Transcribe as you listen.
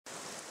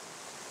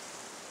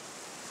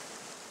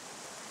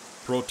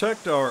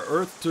Protect our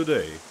Earth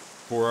today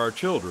for our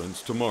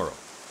children's tomorrow.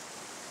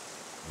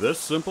 This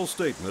simple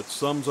statement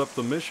sums up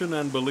the mission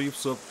and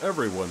beliefs of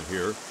everyone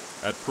here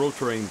at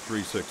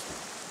Protrain360.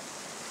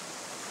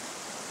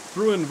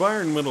 Through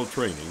environmental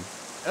training,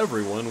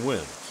 everyone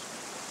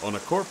wins, on a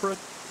corporate,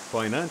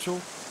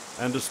 financial,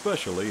 and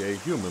especially a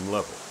human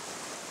level.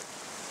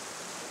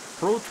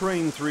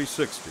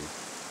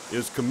 Protrain360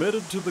 is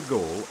committed to the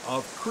goal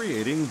of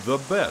creating the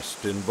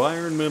best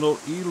environmental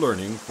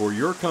e-learning for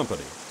your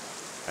company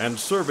and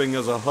serving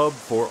as a hub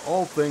for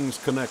all things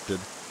connected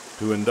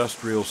to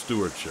industrial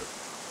stewardship.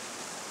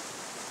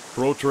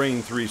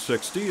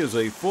 Protrain360 is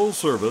a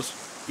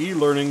full-service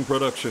e-learning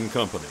production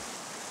company,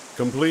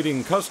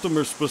 completing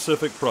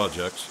customer-specific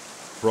projects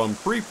from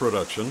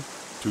pre-production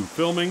to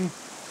filming,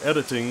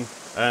 editing,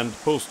 and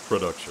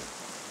post-production.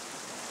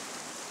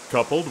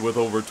 Coupled with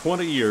over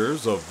 20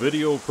 years of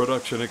video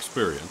production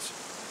experience,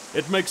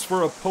 it makes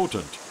for a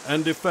potent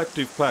and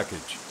effective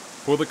package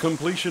for the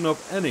completion of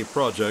any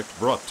project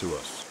brought to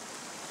us.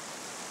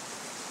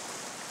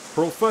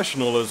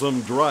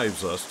 Professionalism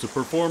drives us to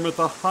perform at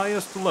the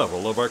highest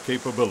level of our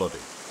capability,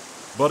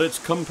 but it's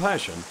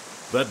compassion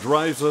that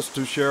drives us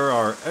to share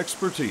our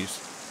expertise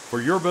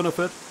for your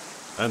benefit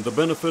and the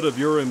benefit of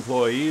your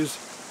employees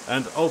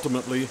and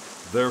ultimately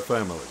their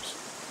families.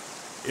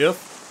 If,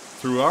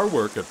 through our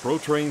work at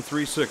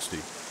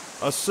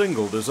Protrain360, a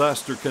single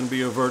disaster can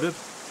be averted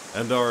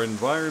and our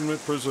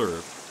environment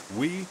preserved,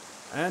 we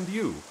and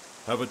you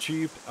have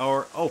achieved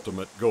our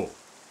ultimate goal.